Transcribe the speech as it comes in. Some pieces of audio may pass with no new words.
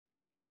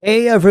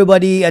Hey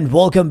everybody, and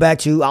welcome back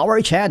to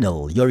our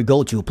channel, your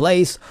go-to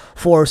place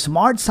for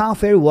smart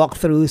software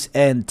walkthroughs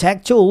and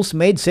tech tools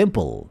made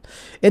simple.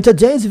 In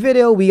today's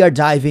video, we are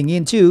diving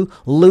into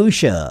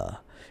Lusha,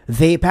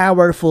 the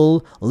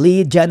powerful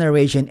lead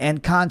generation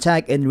and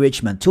contact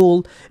enrichment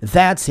tool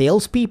that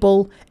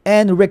salespeople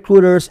and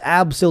recruiters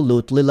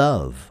absolutely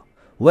love.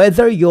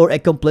 Whether you're a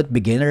complete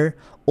beginner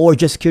or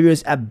just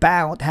curious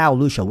about how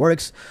Lusha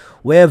works,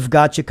 we've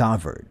got you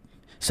covered.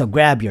 So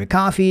grab your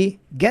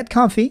coffee, get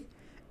comfy,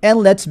 and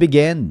let's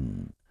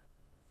begin.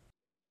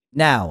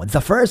 Now,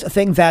 the first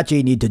thing that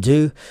you need to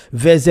do,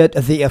 visit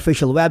the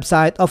official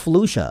website of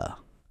Lusha.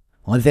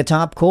 On the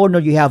top corner,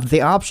 you have the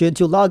option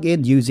to log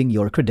in using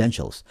your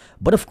credentials.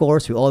 But of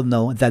course, we all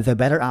know that the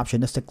better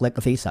option is to click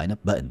the sign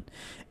up button.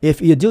 If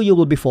you do, you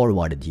will be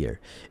forwarded here.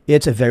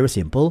 It's very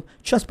simple.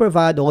 Just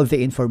provide all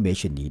the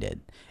information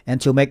needed. And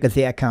to make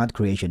the account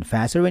creation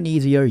faster and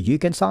easier, you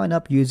can sign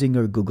up using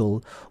your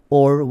Google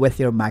or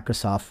with your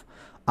Microsoft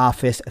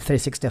Office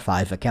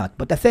 365 account.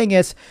 But the thing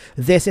is,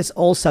 this is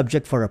all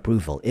subject for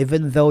approval.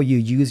 Even though you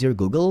use your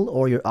Google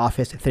or your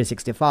Office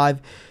 365,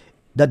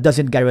 that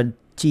doesn't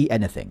guarantee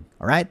anything.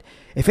 All right.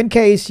 If in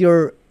case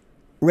your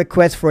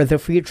request for the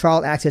free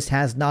trial access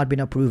has not been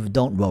approved,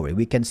 don't worry.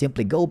 We can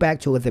simply go back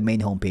to the main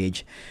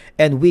homepage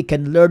and we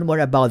can learn more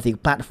about the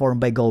platform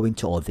by going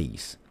to all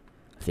these.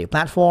 The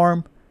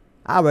platform,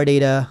 our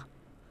data,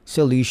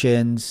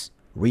 solutions,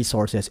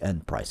 resources,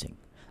 and pricing.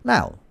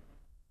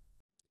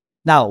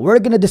 Now, we're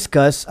going to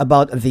discuss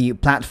about the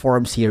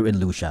platforms here in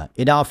Lusha.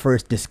 It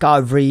offers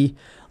discovery,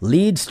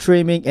 lead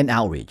streaming, and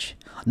outreach.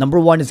 Number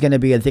one is going to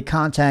be the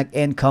contact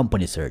and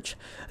company search.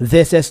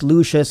 This is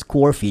Lusha's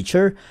core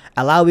feature,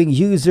 allowing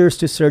users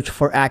to search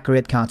for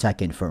accurate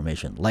contact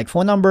information like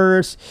phone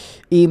numbers,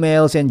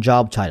 emails, and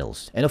job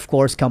titles, and of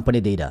course,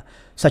 company data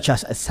such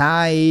as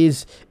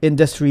size,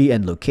 industry,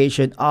 and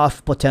location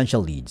of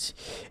potential leads.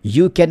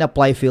 You can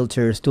apply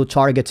filters to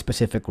target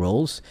specific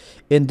roles,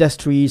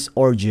 industries,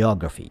 or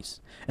geographies.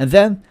 And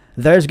then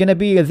there's going to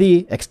be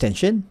the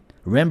extension.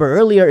 Remember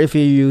earlier, if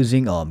you're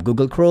using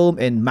Google Chrome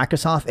and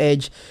Microsoft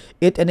Edge,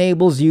 it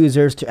enables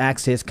users to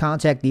access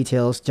contact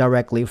details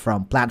directly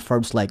from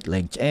platforms like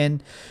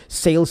LinkedIn,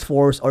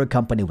 Salesforce, or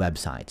company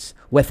websites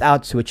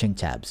without switching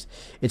tabs.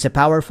 It's a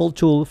powerful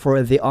tool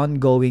for the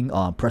ongoing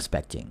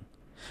prospecting.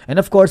 And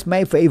of course,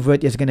 my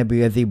favorite is going to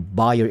be the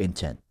buyer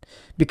intent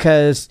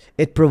because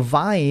it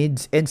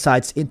provides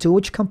insights into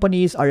which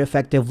companies are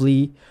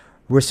effectively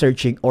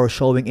researching or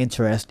showing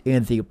interest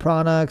in the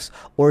products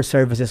or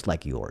services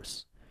like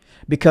yours.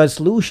 Because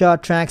Lusha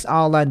tracks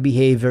online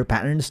behavior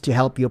patterns to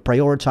help you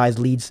prioritize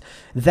leads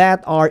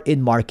that are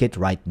in market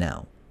right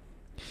now.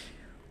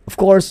 Of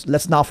course,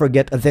 let's not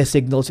forget the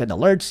signals and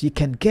alerts. You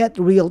can get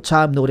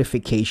real-time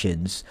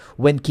notifications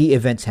when key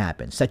events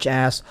happen, such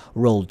as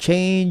role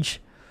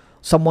change,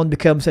 someone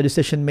becomes a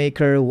decision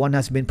maker, one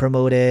has been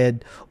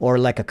promoted, or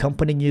like a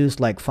company news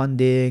like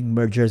funding,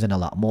 mergers, and a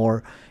lot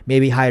more.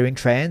 Maybe hiring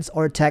trends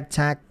or tech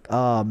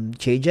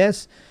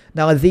changes.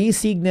 Now, these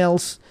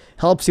signals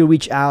helps you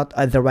reach out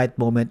at the right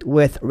moment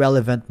with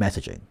relevant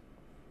messaging.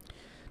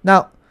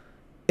 Now,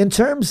 in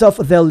terms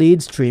of the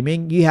lead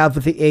streaming, you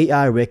have the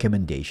AI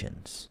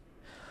recommendations.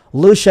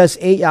 Lusha's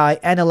AI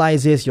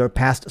analyzes your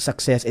past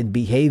success and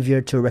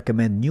behavior to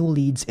recommend new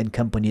leads and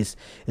companies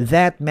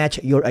that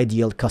match your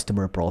ideal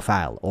customer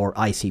profile or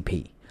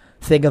ICP.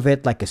 Think of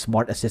it like a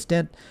smart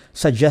assistant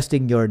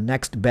suggesting your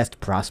next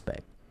best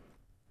prospect.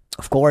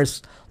 Of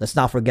course, let's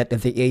not forget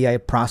the AI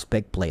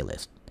prospect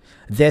playlist.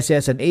 This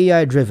is an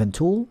AI-driven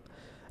tool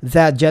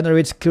that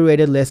generates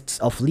curated lists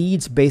of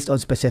leads based on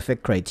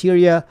specific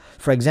criteria,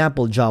 for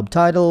example, job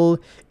title,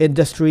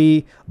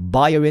 industry,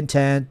 buyer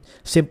intent,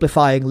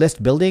 simplifying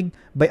list building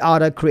by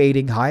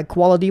auto-creating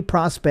high-quality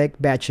prospect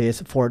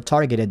batches for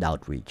targeted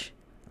outreach.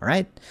 All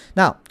right.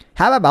 Now,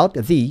 how about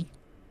the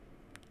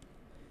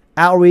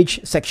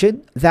outreach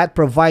section that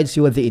provides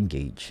you with the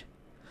Engage?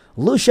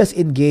 Lusha's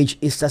Engage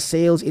is a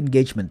sales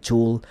engagement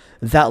tool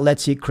that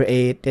lets you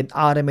create and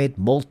automate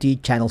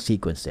multi-channel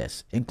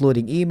sequences,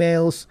 including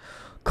emails,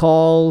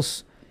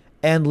 calls,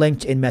 and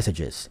LinkedIn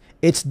messages.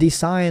 It's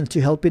designed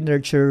to help you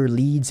nurture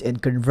leads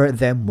and convert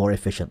them more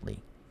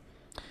efficiently.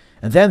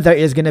 And then there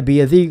is going to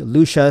be the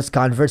Lusha's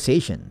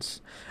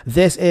Conversations.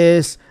 This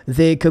is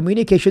the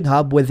communication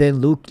hub within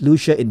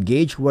Lusha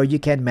Engage where you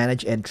can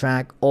manage and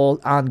track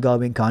all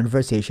ongoing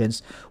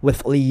conversations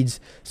with leads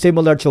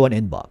similar to an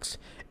inbox.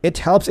 It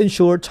helps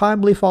ensure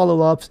timely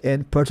follow-ups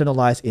and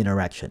personalized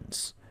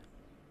interactions.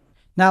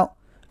 Now,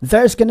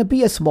 there's going to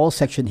be a small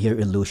section here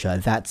in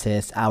Lusha that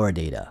says Our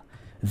Data.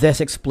 This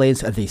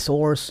explains the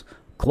source,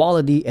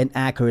 quality, and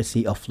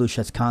accuracy of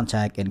Lusha's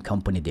contact and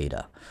company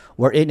data,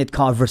 wherein it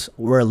covers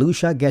where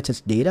Lusha gets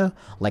its data,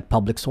 like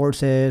public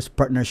sources,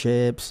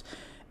 partnerships,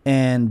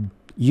 and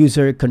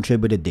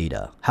user-contributed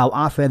data, how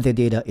often the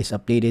data is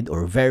updated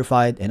or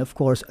verified, and of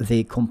course,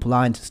 the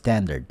compliance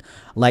standard,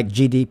 like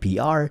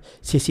GDPR,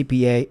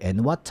 CCPA,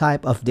 and what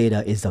type of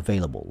data is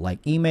available,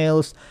 like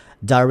emails,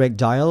 direct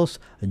dials,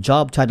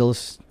 job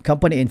titles,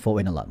 company info,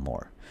 and a lot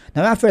more.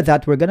 Now, after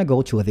that, we're going to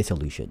go to the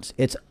solutions.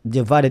 It's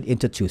divided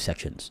into two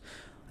sections,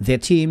 the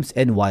teams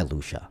and why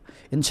Lusha.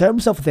 In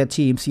terms of the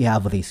teams, you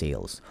have the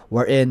sales,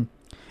 wherein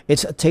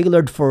it's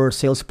tailored for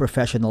sales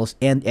professionals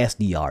and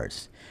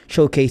SDRs,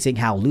 showcasing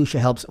how Lusha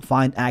helps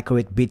find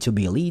accurate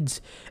B2B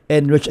leads,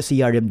 enrich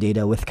CRM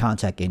data with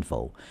contact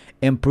info,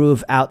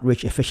 improve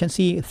outreach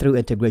efficiency through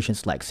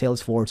integrations like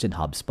Salesforce and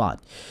HubSpot.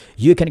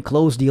 You can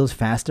close deals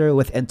faster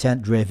with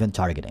intent-driven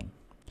targeting.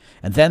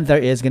 And then there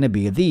is going to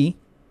be the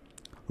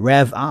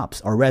Rev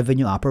Ops or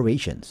revenue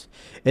operations.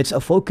 It's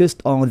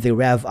focused on the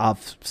Rev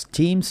Ops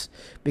teams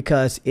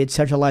because it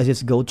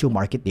centralizes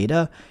go-to-market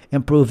data,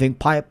 improving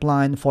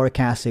pipeline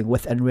forecasting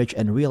with enriched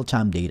and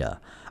real-time data,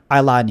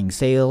 aligning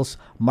sales,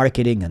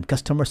 marketing, and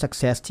customer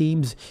success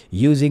teams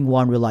using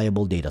one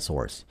reliable data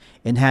source,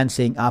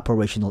 enhancing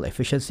operational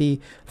efficiency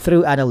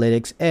through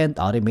analytics and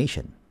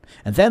automation.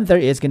 And then there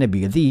is going to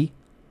be the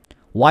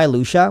Why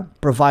Lusha,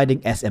 providing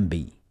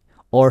SMB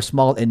or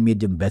small and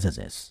medium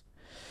businesses.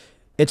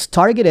 It's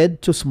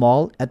targeted to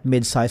small and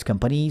mid-sized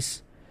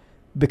companies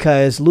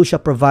because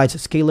Lusha provides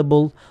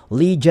scalable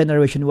lead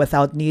generation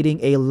without needing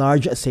a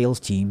large sales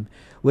team,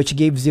 which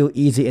gives you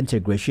easy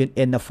integration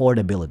and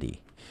affordability.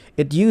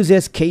 It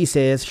uses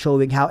cases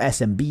showing how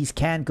SMBs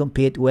can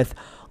compete with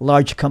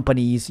large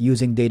companies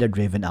using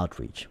data-driven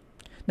outreach.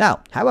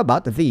 Now, how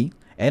about the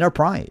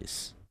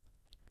enterprise?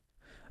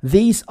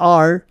 These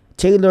are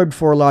tailored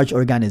for large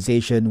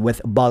organizations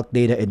with bulk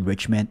data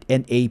enrichment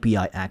and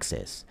API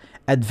access,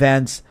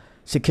 advanced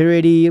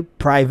security,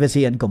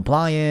 privacy and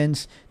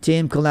compliance,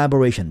 team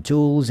collaboration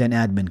tools and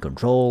admin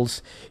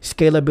controls,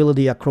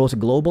 scalability across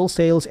global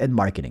sales and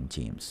marketing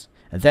teams.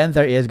 And then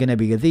there is going to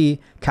be the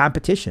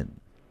competition.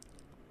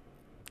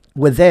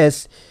 With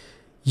this,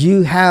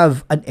 you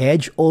have an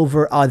edge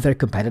over other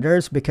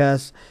competitors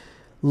because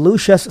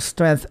Lusha's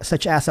strengths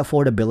such as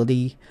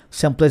affordability,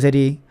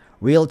 simplicity,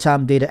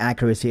 real-time data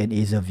accuracy, and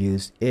ease of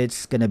use,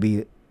 it's going to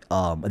be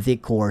the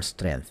core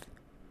strength.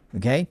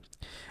 Okay?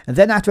 And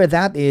then after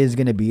that is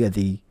going to be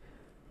the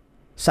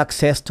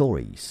success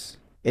stories.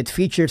 It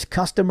features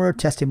customer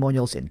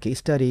testimonials and case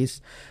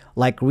studies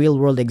like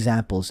real-world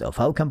examples of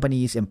how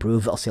companies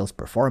improve sales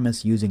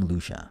performance using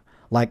Lusha,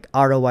 like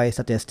ROI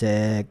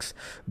statistics,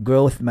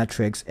 growth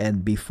metrics,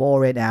 and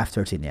before and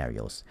after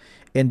scenarios,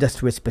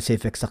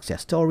 industry-specific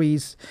success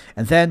stories.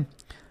 And then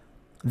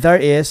there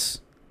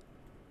is,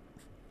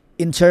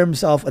 in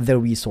terms of the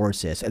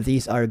resources,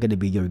 these are going to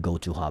be your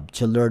go-to hub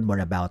to learn more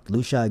about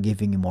Lusha,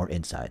 giving you more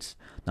insights.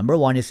 Number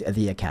one is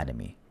the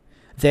Academy.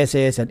 This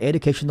is an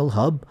educational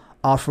hub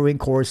offering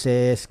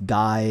courses,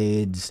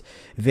 guides,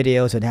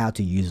 videos on how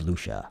to use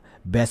Lusha,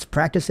 best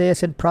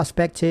practices in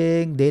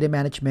prospecting, data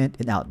management,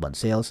 and outbound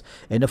sales,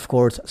 and of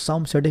course,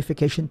 some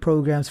certification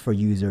programs for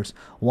users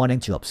wanting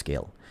to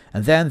upscale.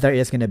 And then there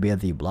is going to be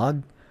the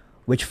blog,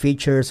 which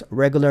features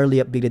regularly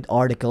updated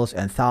articles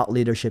and thought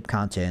leadership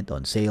content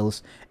on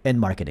sales and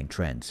marketing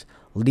trends,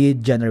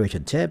 lead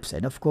generation tips,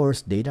 and of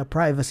course, data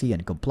privacy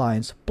and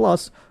compliance,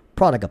 plus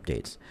product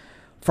updates.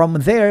 From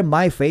there,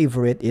 my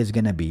favorite is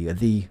going to be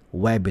the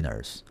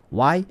webinars.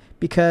 Why?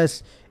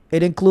 Because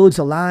it includes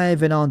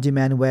live and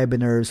on-demand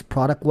webinars,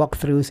 product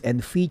walkthroughs,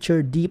 and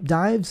feature deep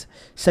dives,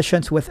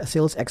 sessions with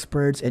sales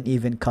experts, and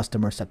even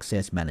customer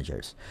success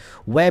managers.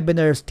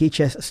 Webinars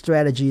teaches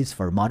strategies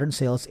for modern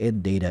sales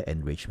and data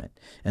enrichment.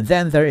 And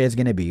then there is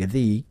going to be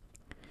the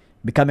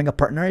becoming a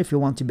partner. If you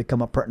want to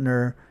become a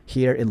partner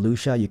here in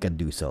Lusha, you can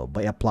do so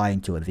by applying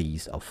to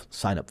these of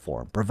sign-up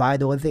form.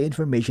 Provide all the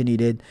information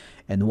needed,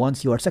 and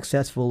once you are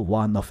successful,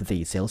 one of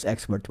the sales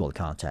experts will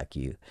contact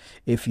you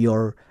if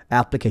your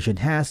application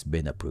has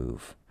been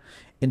approved.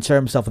 In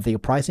terms of the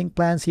pricing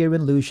plans here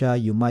in Lusha,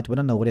 you might want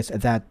to notice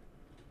that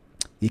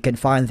you can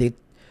find the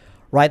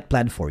right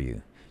plan for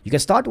you. You can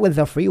start with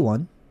the free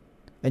one,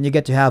 and you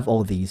get to have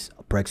all these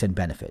perks and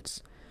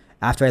benefits.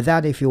 After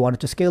that, if you wanted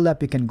to scale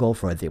up, you can go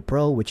for the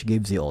Pro, which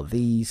gives you all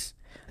these.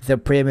 The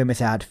Premium is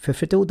at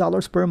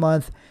 $52 per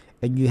month,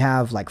 and you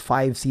have like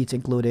 5 seats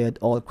included,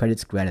 all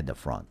credits granted up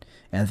front.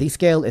 And the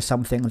Scale is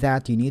something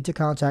that you need to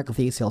contact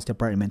the sales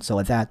department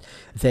so that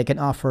they can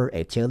offer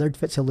a tailored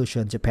fit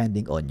solution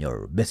depending on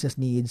your business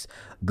needs,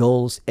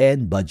 goals,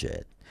 and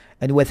budget.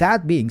 And with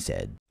that being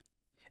said,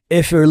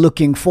 if you're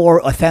looking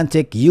for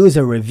authentic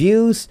user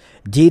reviews,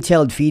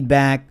 detailed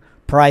feedback,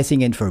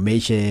 pricing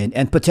information,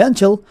 and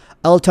potential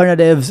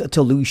alternatives to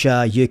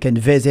Lusha, you can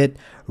visit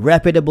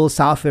reputable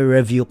software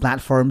review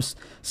platforms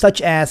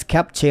such as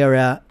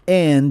Capterra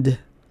and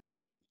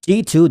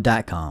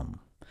G2.com.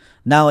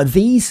 Now,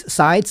 these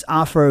sites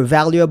offer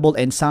valuable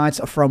insights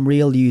from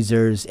real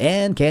users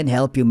and can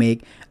help you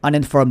make an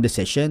informed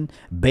decision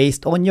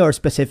based on your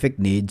specific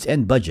needs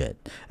and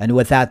budget. And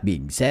with that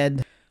being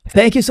said,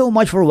 thank you so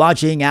much for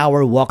watching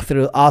our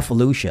walkthrough of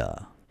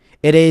Lusha.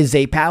 It is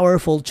a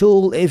powerful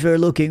tool if you're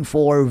looking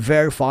for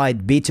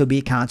verified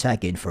B2B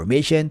contact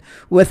information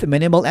with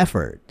minimal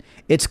effort.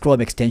 Its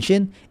Chrome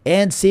extension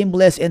and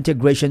seamless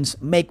integrations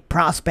make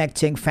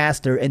prospecting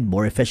faster and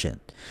more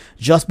efficient.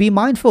 Just be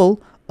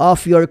mindful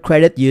of your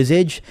credit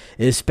usage,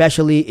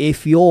 especially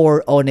if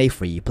you're on a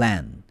free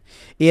plan.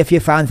 If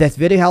you found this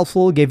video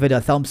helpful, give it a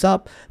thumbs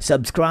up,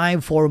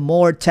 subscribe for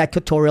more tech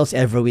tutorials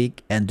every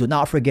week, and do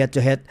not forget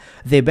to hit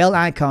the bell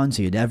icon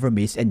so you never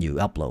miss a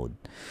new upload.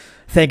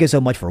 Thank you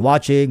so much for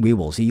watching. We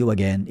will see you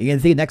again in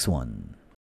the next one.